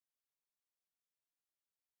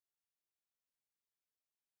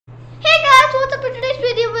up in today's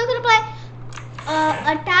video. We're gonna play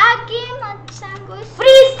a tag game at Sango's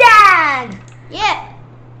freestand. Yeah.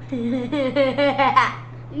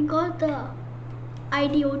 We got the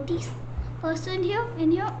IDOT person here.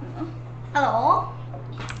 Hello.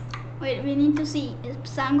 Wait, we need to see. Is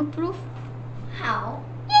Sango proof? How?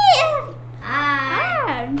 Yeah.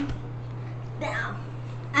 Hi. Down.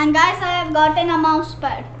 And guys, I have gotten a mouse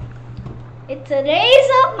pad. It's a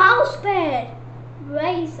Razer mouse pad.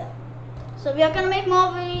 Razer. So we are gonna make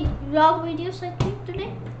more vlog videos, I think,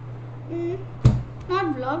 today.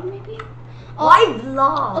 Not vlog, maybe. Why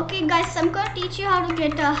vlog? Okay, guys, I'm gonna teach you how to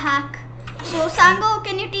get a hack. So Sango,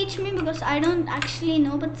 can you teach me, because I don't actually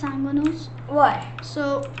know, but Sango knows. What?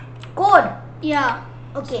 So Code. yeah.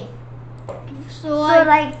 Okay. So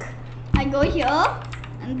like I go here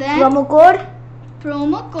and then promo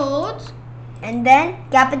codes and then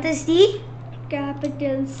capital C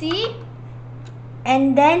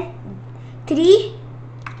and then 3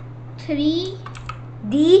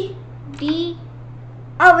 D.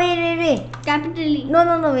 Oh wait. capital E.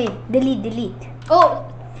 No wait. Delete. O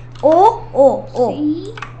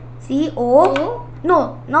C O.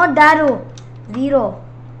 No, not that O. 0.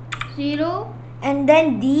 And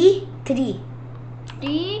then D 3.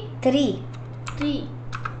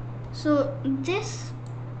 So this.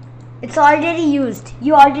 it's already used.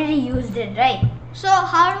 You already used it, right? So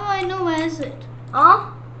how do I know where is it?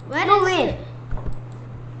 Where No, is wait. it?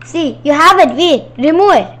 See, you have it. Wait,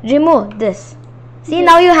 remove this. See, Okay.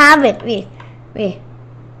 now you have it. Wait.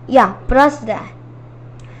 Yeah, press that.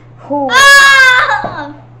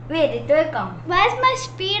 Ah! Wait, it will come. Where's my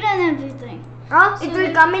speed and everything? It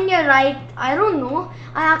will come in your right. I don't know.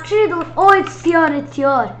 I actually don't. Oh, it's here.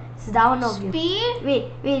 It's down of you. Speed?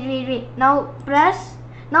 Wait. Now press.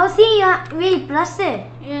 Now see, wait, press it.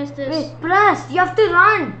 Yes, this. Wait, press. You have to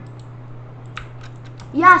run.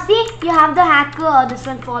 Yeah, see, you have the hacker. This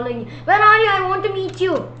one following you. Where are you? I want to meet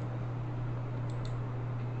you.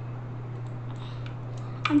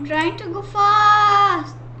 I'm trying to go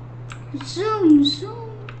fast. Zoom.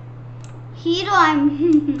 Hero, I'm.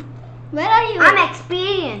 Where are you? I'm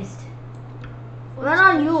experienced. Where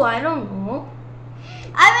are you? I don't know.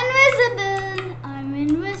 I'm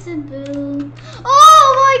invisible. Oh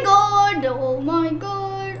my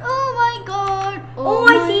god. Oh,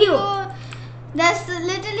 I see you. There's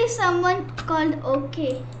literally someone called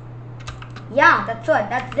OK. Yeah, that's what.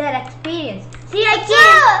 That's their experience. See, I What's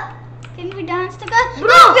can't. up? Can we dance together? Bro.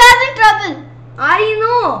 No, we are in trouble. I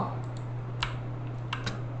know.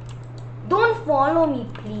 Don't follow me,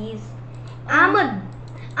 please. I'm a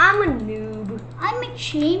noob. I'm a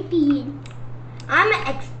champion. I'm an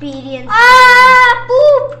experienced.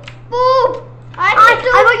 Poop. I got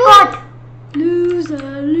caught.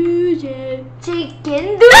 Loser. Chicken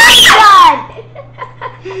dinner.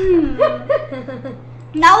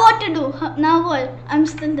 Now what to do? Now what? I'm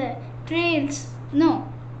still there. Trails. No.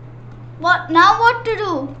 What? Now what to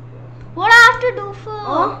do? What I have to do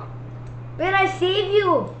for? Where I save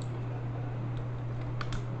you?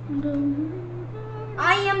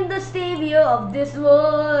 I am the savior of this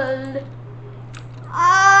world.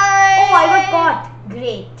 I got caught.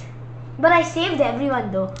 Great. But I saved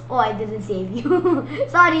everyone though. Oh, I didn't save you.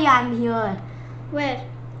 Sorry, I'm here. Where?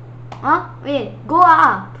 Wait, go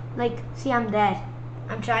up. Like, see, I'm there.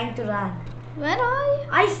 I'm trying to run. Where are you?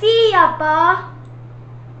 I see you, Pa.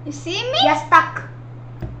 You see me? You're stuck.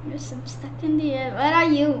 Yes, I'm stuck in the air. Where are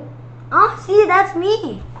you? See, that's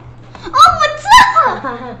me. Oh, what's up?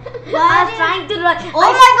 I was trying to run.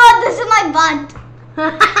 Oh my god, this is my butt.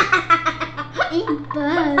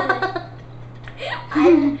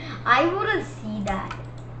 I wouldn't see that.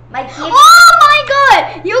 My kid. Oh my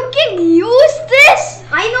god, you can use this?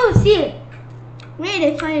 I know, see. Wait,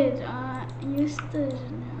 if I use the...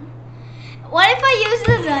 What if I use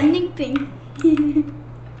the running thing?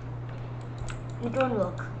 It won't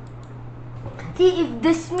work. See, if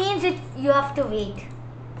this means it, you have to wait.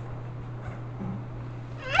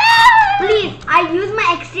 Please, I use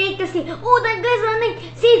my X-ray to see. Oh, that guy's running.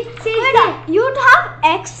 See. You'd have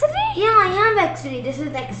X-ray? Yeah, I have X-ray. This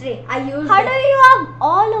is X-ray. I use. How them. do you have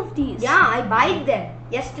all of these? Yeah, I buy them.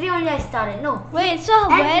 Yesterday only I started. No. Wait, so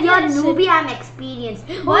And where you're is newbie, it? I'm experienced.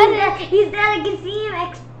 Where He's there. I can see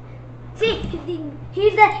him. See,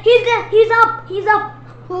 he's there. He's up.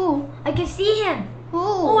 Who? I can see him. Who?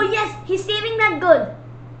 Oh yes, he's saving that girl.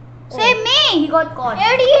 Save me! He got caught.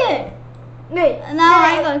 Idiot! Wait. Now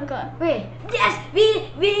I got caught. Wait. Yes,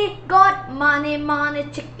 we got money,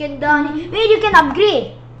 chicken donny. Wait, you can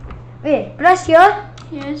upgrade. Wait, press here.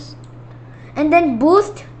 Yes. And then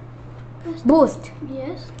boost.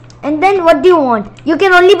 Yes. And then what do you want? You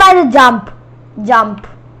can only buy the jump.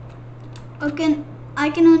 Okay, I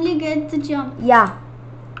can only get the jump. Yeah.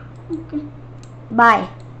 Okay. Bye.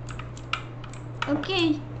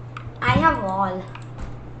 Okay. I have all.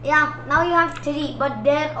 Yeah, now you have 3, but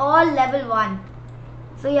they're all level 1.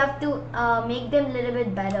 So you have to make them a little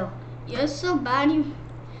bit better. You're so bad. You.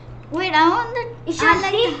 Wait, I want the. Ishan,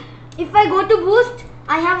 see, if I go to boost,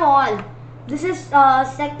 I have all. This is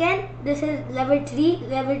second, this is level 3,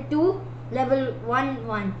 level 2, level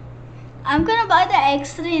 1. I'm gonna buy the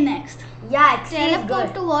X-ray next. Yeah, X-ray is Teleport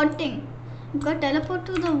good. to voting. I'm gonna teleport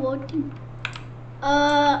to the voting.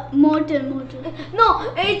 Mortal. No,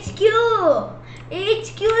 HQ.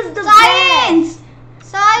 HQ is the Science! best.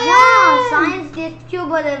 Science! Yeah, science HQ,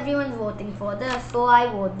 but everyone's voting for this, so I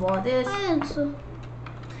vote for this. I also.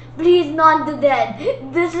 Please not the dead.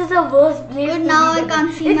 This is the worst place. Good, to now be I the can't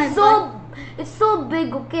dead. see my It's so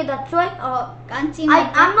big. Okay, that's why. Can't see my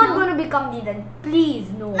I'm butt not now. going to become the dead. Please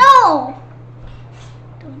no. No!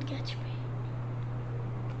 Don't catch me.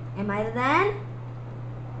 Am I the den?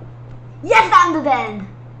 Yes, I'm the den.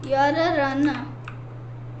 You're a runner.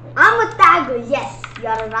 I'm a tagger. Yes,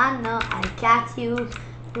 you're a runner. I'll catch you.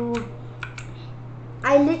 Too.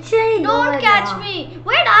 I literally know Don't where catch you are. me.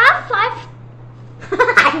 Wait, I have 5.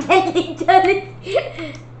 I can literally.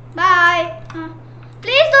 Bye.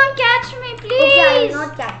 Please don't catch me, please. Okay, I will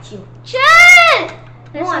not catch you. Chill.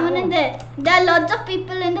 There's No, I someone in won't. there. There are lots of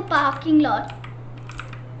people in the parking lot.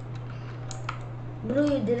 Bro,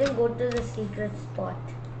 you didn't go to the secret spot.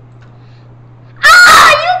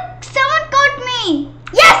 Ah! Someone caught me.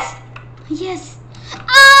 Yes. Yes.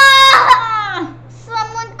 Ah!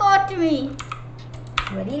 Someone caught me.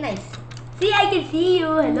 Very nice. See, I can see you.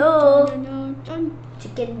 Hello. Can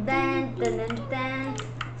Chicken dan, dan.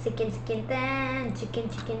 Chicken dan,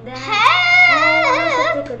 chicken dan.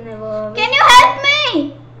 Help! Oh, you help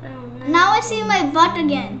me? Now I see my butt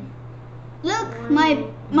again. Look, my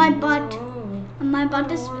butt. My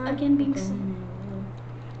butt is again being seen.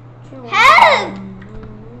 Help!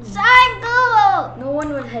 Psycho! No one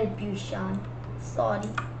will help you, Sean. Sorry.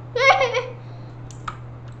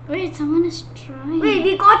 Wait, someone is trying. Wait,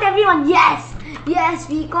 we caught everyone. Yes, yes,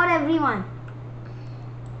 we caught everyone.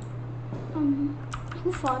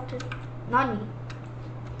 Who fought it? Not me.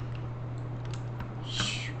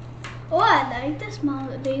 Oh, I like this mouse.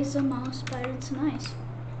 Razer mouse pad. It's nice.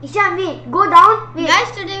 Ishan, wait, go down. Wait, Guys,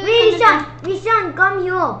 today wait, we're Ishan, come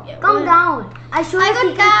here. Yeah, Come what? down. I show I you got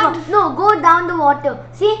secret tagged. spot. No, go down the water.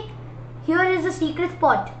 See, here is the secret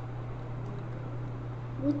spot.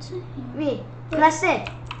 What's it here? Wait, press it.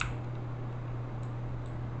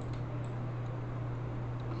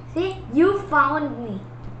 See, you found me.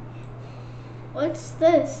 What's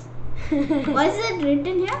this? What is it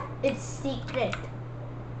written here? It's secret.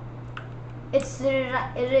 It's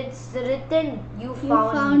written. You You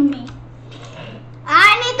found found me. me. I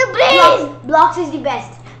need to breathe. Blocks is the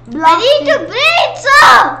best. I Blocks need to breathe,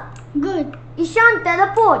 sir. Good. Ishan,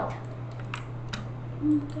 teleport.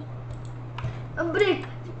 Okay. A brick,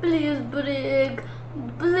 please, brick,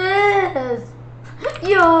 please.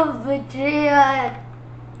 You betrayer.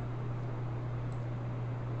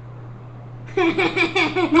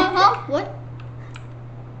 What?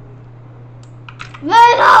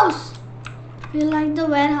 Warehouse. We like the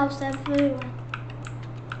warehouse, everyone.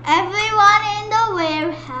 Everyone in the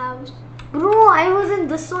warehouse. Bro, I was in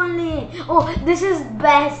this only. Oh, this is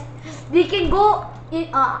best. We can go in.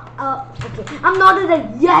 Okay, I'm not in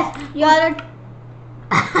the. Yes, You're a.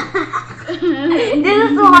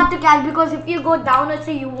 this is so hard to catch because if you go down, let's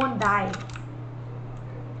say you won't die.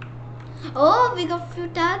 Oh, we got few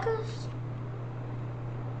taggers.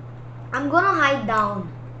 I'm gonna hide down.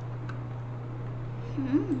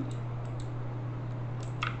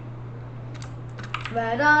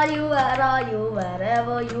 Where are you? Where are you?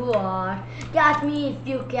 Wherever you are, catch me if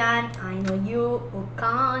you can. I know you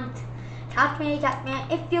can't. Catch me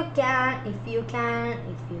if you can. If you can.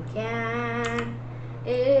 If you can.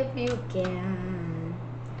 If you can.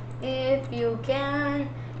 If you can.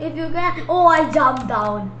 If you can. Oh, I jumped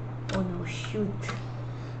down. Oh no, shoot.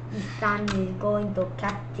 This sun is going to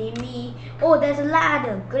catch me. Oh, there's a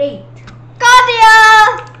ladder. Great. Got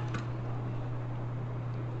ya!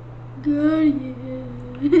 Good.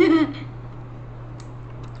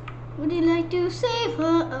 Would you like to save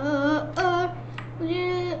her? Would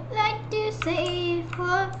you like to save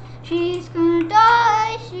her? She's gonna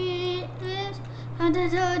die. She is gonna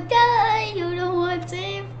die. You don't want to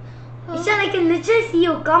save her. Ishan, I can literally see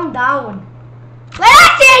you. Come down. When I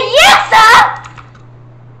say yes, sir!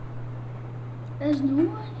 There's no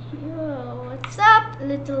one here. What's up,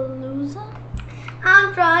 little loser?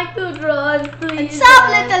 I'm trying to run, please. What's up,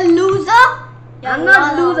 little loser? I'm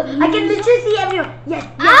not loser. I can literally see everyone. Yes.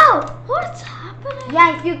 Ow! What's happening?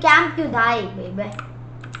 Yeah, if you camp, you die, baby.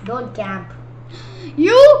 Don't camp.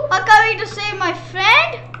 You are coming to save my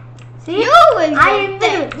friend? See? You will I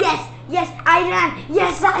get am. Yes. Yes, I ran.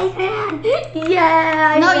 Yes, I ran.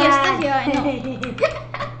 Yeah, I no, ran. you're still here. I know.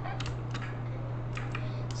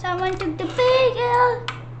 Someone took the big L.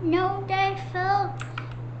 No, they fell.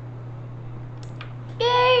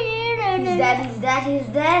 He's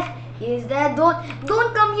dead. He's dead.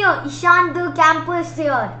 Don't come here. Ishan, the camper is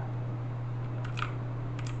here.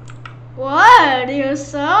 What are you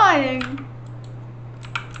saying?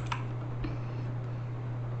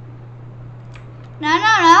 No.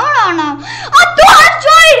 Attu has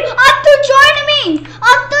joined! Attu joined me!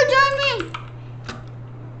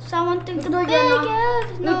 Someone took the big L.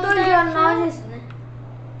 No, you're not listening.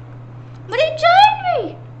 But he joined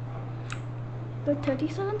me! But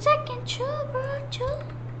 37 seconds, chill, bro, chill.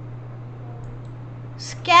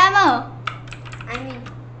 Scammer! I mean,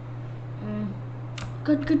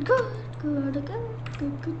 Good.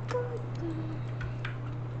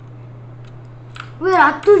 Where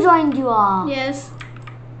Attu joined you are? Yes.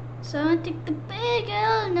 Someone took the big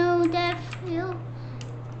L, no death hill.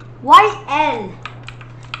 Why L?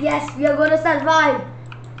 Yes, we are gonna survive.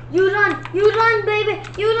 You run, baby.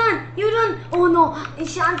 You run. Oh no,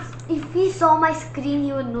 Ishan, if he saw my screen,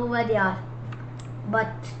 he would know where they are. But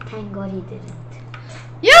thank God he didn't.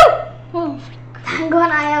 You! Oh. Thank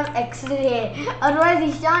God I have X-ray. Otherwise,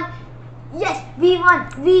 Ishan, yes, we won,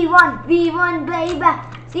 baby.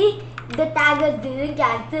 See, the taggers didn't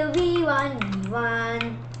catch the we won.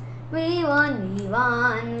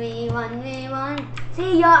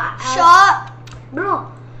 See, you're Shot! Bro,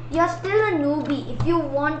 you're still a newbie. If you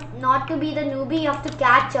want not to be the newbie, you have to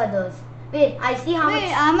catch others. Wait, I see how much.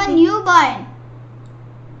 Wait, I'm a newbie.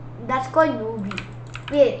 That's called newbie.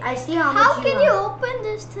 Wait, I see how much. How can you open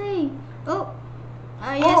this thing? Oh,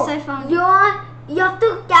 yes, I found it. You have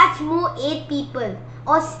to catch more 8 people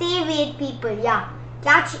or save 8 people. Yeah,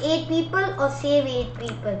 catch 8 people or save 8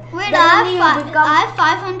 people. Wait, Then I only you have become-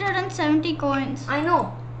 570 coins. I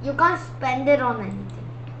know. You can't spend it on anything.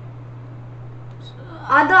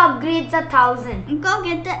 Other upgrades are 1,000. Go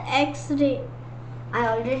get the X-ray. I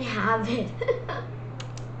already have it.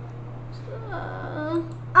 Uh,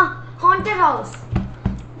 Haunted house.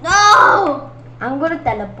 no! I'm gonna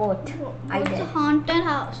teleport. I What's a did. haunted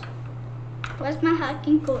house? Where's my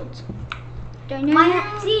hacking codes?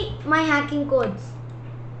 See my hacking codes.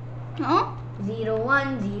 Huh?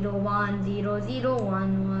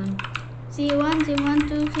 01010011. C1, C1,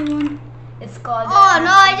 2, C1. It's called. Oh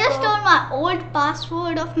no, I just told my old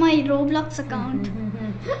password of my Roblox account.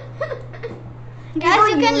 Guys,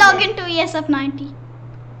 you can log into ESF90.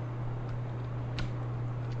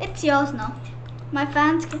 It's yours now. My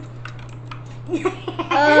fans can.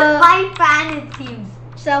 My fan, it seems.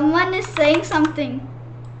 Someone is saying something.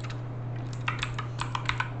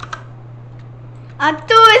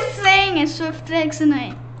 Attu is saying a Swift Rex and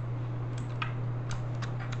I.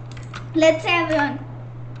 Let's say everyone.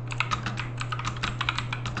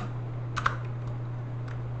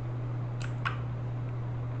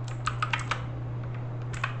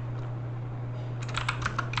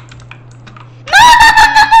 No!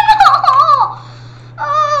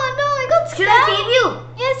 Oh no, I got Should I scammed. save you?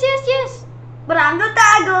 Yes. But I'm the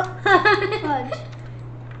tagger. Fudge.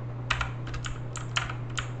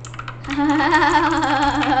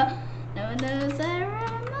 No,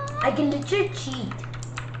 I can literally cheat.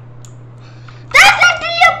 That's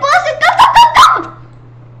literally a person. Come.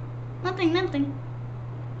 Nothing.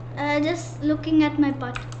 Just looking at my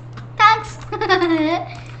butt. Thanks.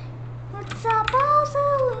 What's up,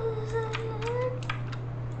 loser?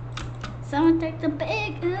 Someone take the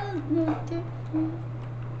big L.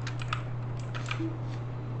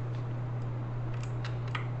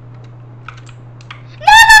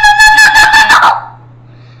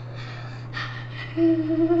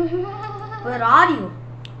 Where are you?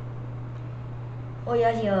 Oh,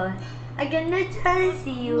 you're here. I can literally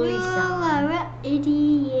see you, Ishan.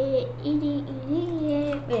 Idiot.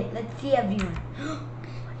 Wait, let's see everyone.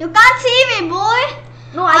 You can't see me, boy.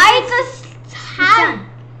 No, I just had. Ishan,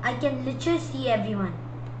 I can literally see everyone.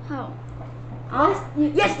 How?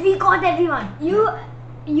 Yes, we got everyone. You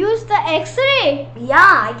use the X-ray.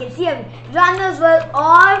 Yeah, I can see everyone. Runners were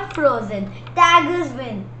all frozen. Taggers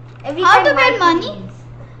win. Every How time to get my money? team wins.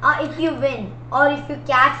 If you win or if you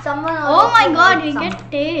catch someone. Or Oh if my you god, hurt you someone.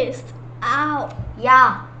 get taste. Ow.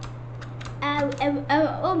 Yeah. Ow.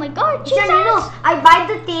 Oh my god, Ishan, Jesus. you know, I buy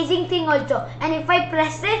the tasing thing also. And if I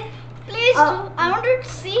press it, Please do. I wanted to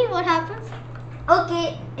see what happens.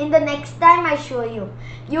 okay, In the next time I show you.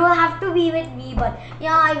 You have to be with me, but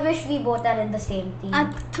yeah, I wish we both are in the same team.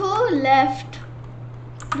 Two left.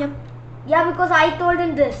 Yep. Yeah, because I told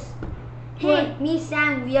him this. Hey, What? me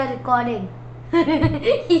Sam, we are recording.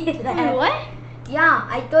 He left. What? Yeah,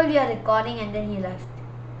 I told you are recording and then he left.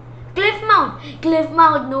 Cliff Mount. Cliff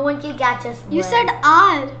Mount, no one can catch us. You well. said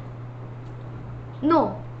R. No.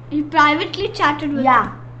 You privately chatted with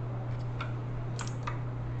Yeah.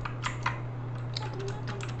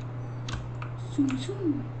 Zoom,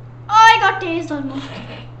 zoom. Oh, I got tased almost.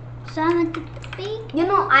 Sonic the Pig. You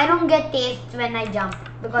know, I don't get taste when I jump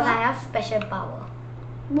because Huh? I have special power.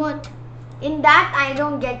 What? In that, I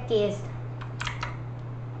don't get taste.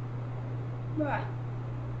 Bruh.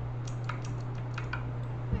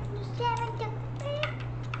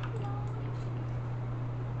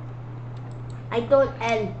 I told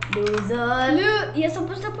L, loser. You're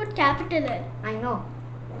supposed to put capital L. I know.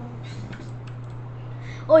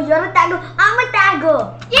 Oh, you're a tagger. I'm a tagger.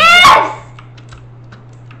 Yes!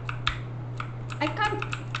 I can't.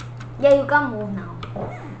 Yeah, you can move now.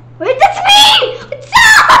 Wait, that's me! What's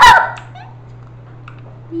up?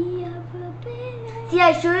 See,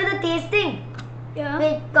 I show you the tasting. Yeah.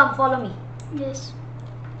 Wait, come follow me. Yes.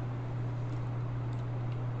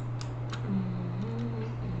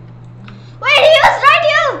 Wait, he was right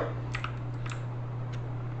here.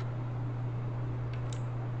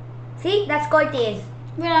 See, that's called taste.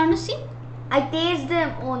 Wait, I want to see. I tasted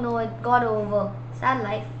them. Oh no, it got over. Sad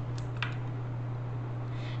life.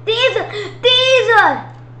 Taser!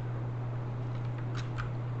 Taser!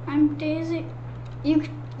 I'm tasing.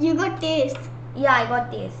 You got taste. Yeah, I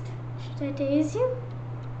got taste. Should I tase you?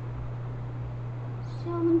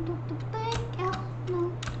 Someone took the big L.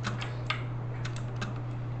 No.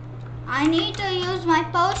 I need to use my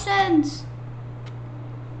potions.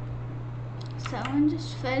 Someone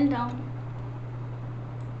just fell down.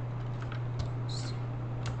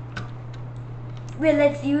 Well,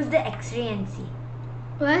 let's use the X-ray and see.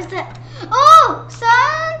 Where's the? Oh,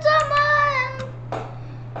 someone!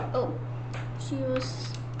 Oh, she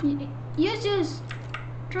was. Use.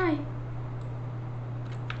 Try.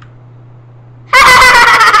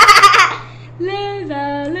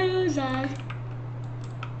 Loser.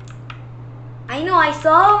 I know, I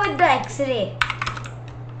saw her with the X-ray.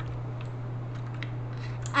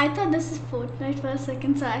 I thought this is Fortnite for a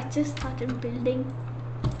second, so I just started building.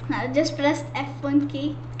 I just pressed F1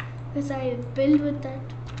 key because I build with that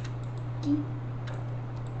key.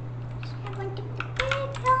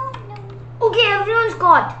 Okay, everyone's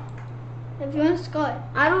caught. Everyone's got.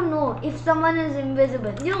 I don't know if someone is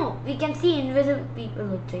invisible. No, we can see invisible people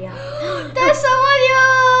also, yeah. There's someone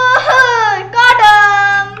here! Got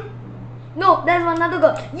him! No, there's another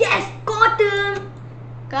girl. Yes, caught him.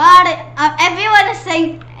 Got it. Everyone is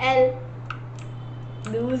saying L.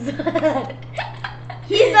 Loser.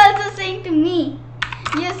 He's also saying to me.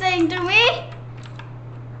 You're saying to me?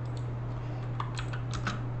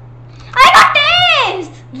 I got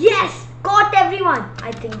tased! Yes, caught everyone.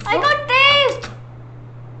 I think so. I got tased!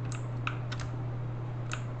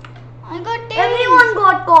 I got tased! Everyone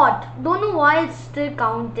got caught. Don't know why it's still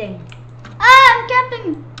counting. I'm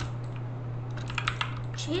Captain.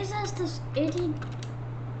 Jesus, this idiot.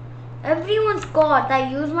 Everyone's caught. I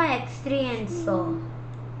use my X-ray and saw.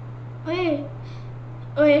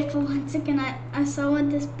 Wait for 1 second. I saw what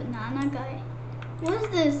this banana guy. What's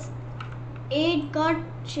this? 8 got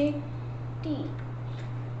chickpea.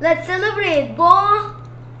 Let's celebrate, boy.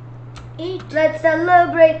 8. Let's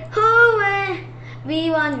celebrate. Hooray!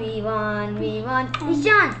 We won.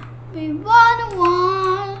 Ishan. We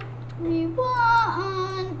won.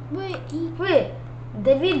 Wait,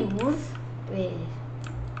 did we lose? Wait.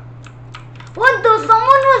 What the?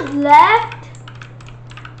 Someone was left?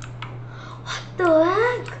 What the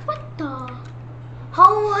heck? What the? How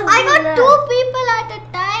was I they got left? 2 people at a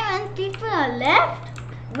time and people are left.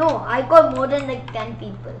 No, I got more than like 10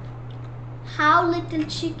 people. How little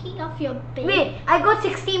cheeky of your baby. Wait, I got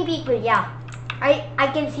 16 people, yeah. I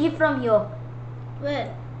can see from here.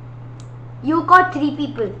 Where? You got 3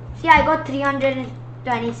 people. See, I got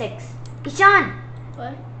 326. Ishan!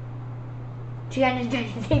 What?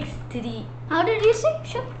 326, 3. How did you say?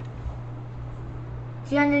 Sure.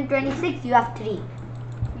 326, you have 3.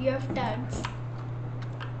 You have tags.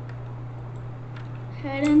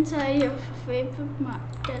 Head inside your favorite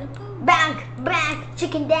teleport. Bank,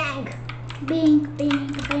 chicken dank. Bing.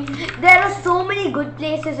 There are so many good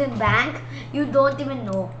places in bank, you don't even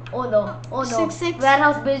know. Oh no. 6.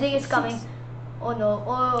 Warehouse building is coming. Oh no.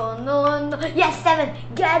 Yes, 7.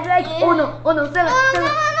 Get right. Yeah. Oh no, 7.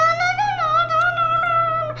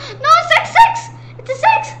 No, 6. It's a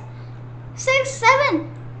 6. 6, 7.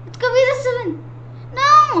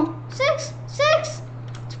 6. 6.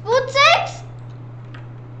 It's both 6.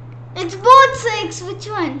 It's both 6. Which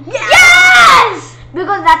one? Yes!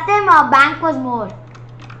 Because that time our bank was more.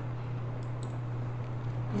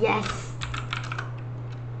 Yes.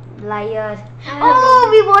 Liar. Oh,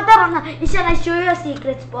 we both are on the... Ishan, I show you a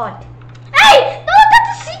secret spot. Hey! No,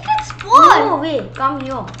 that's a secret spot. No, wait. Come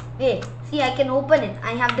here. Wait. See, I can open it.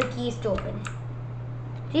 I have the keys to open it.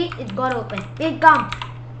 See, it got open. Wait, come.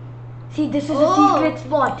 See, this is a secret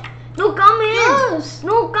spot. No, come in. Yes.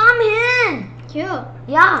 No, come in. Here.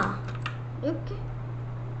 Yeah. Okay.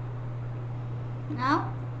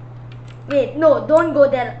 Now? Wait, no, don't go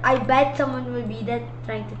there. I bet someone will be there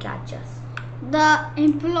trying to catch us. The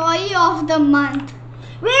employee of the month.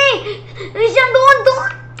 Wait! Rishan,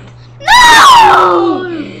 don't! No!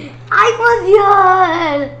 I was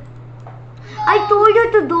here. I told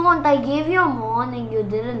you to don't. I gave you a warning. You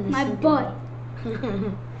didn't listen. My to boy.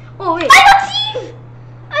 me. Oh, wait. I got saved!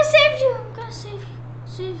 I saved you. I'm gonna save you.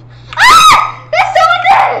 Save you. Ah! There's someone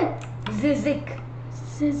there! Zizik.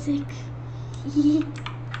 Zizik.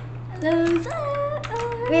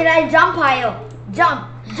 Wait, I jump higher. Jump.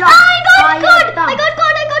 Ah, I got Higher caught! jump. I got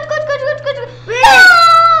caught! Wait! No!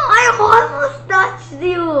 I almost touched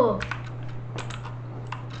you.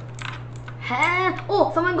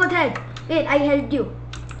 Oh, someone got help. Wait, I helped you.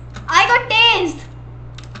 I got tased!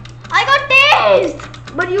 I got tased!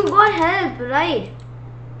 But you got help, right?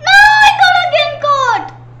 No, I got again caught!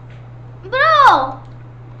 Bro!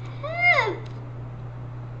 Help!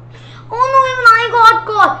 Oh no, even I got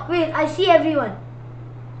caught. Wait, I see everyone.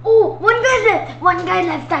 Oh, one guy left. One guy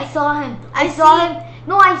left. I saw him. I saw him.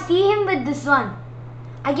 No, I see him with this one.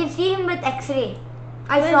 I can see him with X-ray.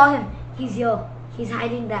 I saw him. He's here. He's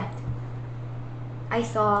hiding that. I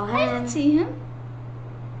saw him. I didn't see him.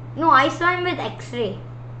 No, I saw him with X-ray.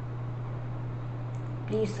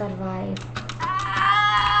 Please survive.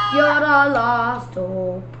 You're our last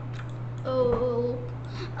hope. Oh.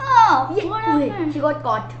 Oh, Yeah, what wait, happened? he got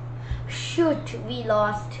caught. Shoot, we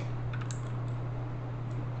lost.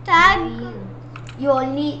 Tag. You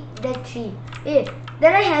only did 3. Hey,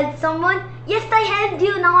 did I help someone? Yes, I helped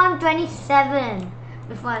you. Now I'm 27.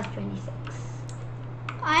 Before I was 26.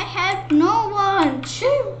 I helped no one.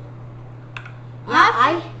 Shoo.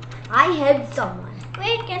 Yeah, I helped someone.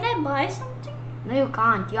 Wait, can I buy something? No, you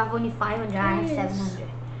can't. You have only 500. I have Yes.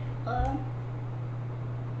 700.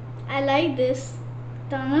 I like this.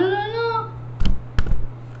 Ta-na-na-na.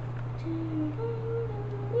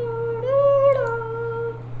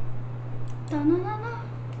 Ta-na-na-na.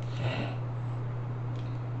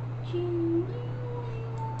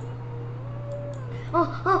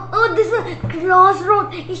 Oh, this is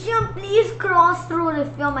crossroad. Ishan, please crossroad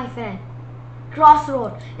if you're my friend.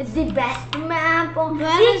 Crossroad. It's the best map.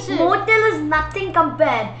 Where is it? Motel is nothing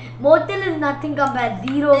compared. Motel is nothing compared.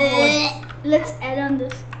 0 votes. Let's add on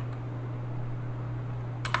this.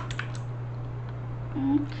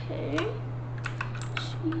 Okay.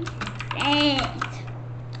 And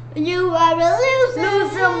you are a loser.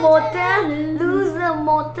 Loser motor, loser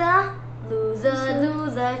motor,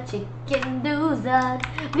 loser, chicken loser.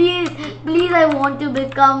 Please, I want to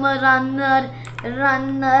become a runner.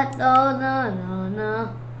 No.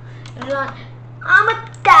 Run. I'm a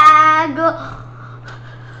tag.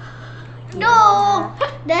 No,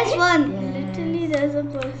 there's one. Yes. Literally, there's a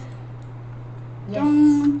person. Yes.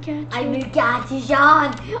 Don't catch I me. will catch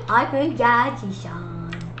Ishan. I will catch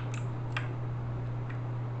Ishan.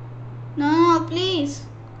 No, please.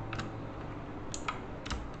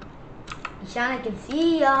 Ishan, I can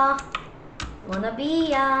see ya. Wanna be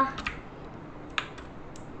ya.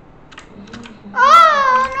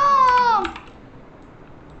 Oh no!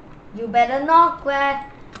 You better knock where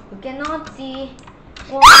you cannot see.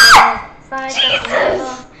 I Sadly,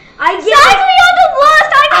 you're the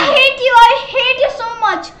worst. I hate you. I hate you so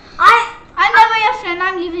much. I'm never your friend.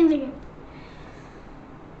 I'm leaving the game.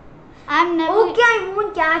 I'm never. Okay, I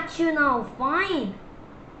won't catch you now. Fine.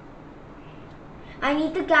 I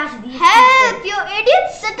need to catch these Help! people. You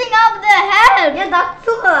idiot sitting up there. Help! Yeah, that's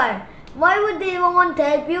her. Why would they want to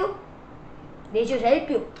help you? They should help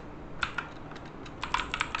you.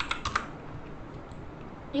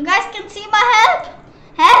 You guys can see my help.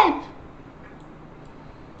 Help!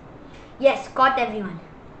 Yes, caught everyone.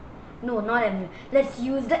 No, not everyone. Let's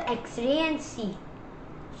use the X-ray and see.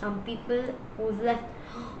 Some people who's left.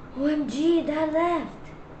 OMG, they're left.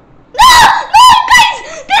 No! No,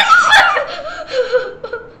 guys! There's one!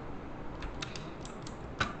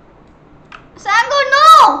 Sango, no!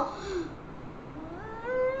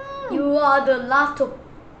 You are the last hope.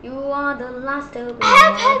 You are the last hope.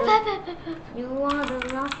 Help! You are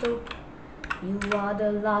the last hope. You are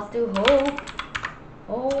the last to hope.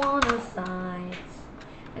 Oh, on the sides.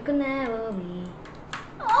 I could never be.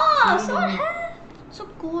 Oh, so hot. So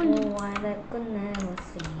cold. Oh, I could never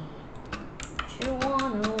see. You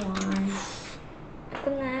wanna wine. I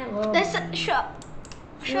could never This be. shut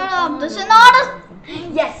up. This is not a.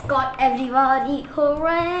 Yes, got everybody.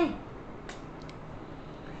 Hooray.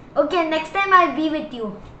 Okay, next time I'll be with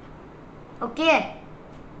you. Okay.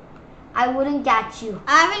 I wouldn't catch you.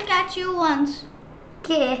 I will catch you once.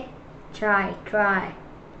 Okay. Try.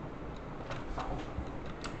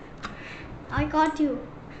 I got you.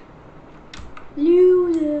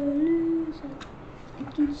 Loser. I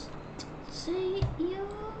can see you.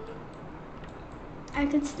 I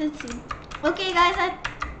can still see. Okay, guys.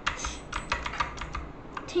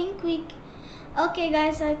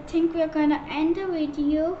 I think we're gonna end the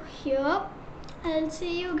video here. I'll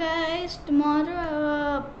see you guys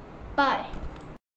tomorrow. Bye.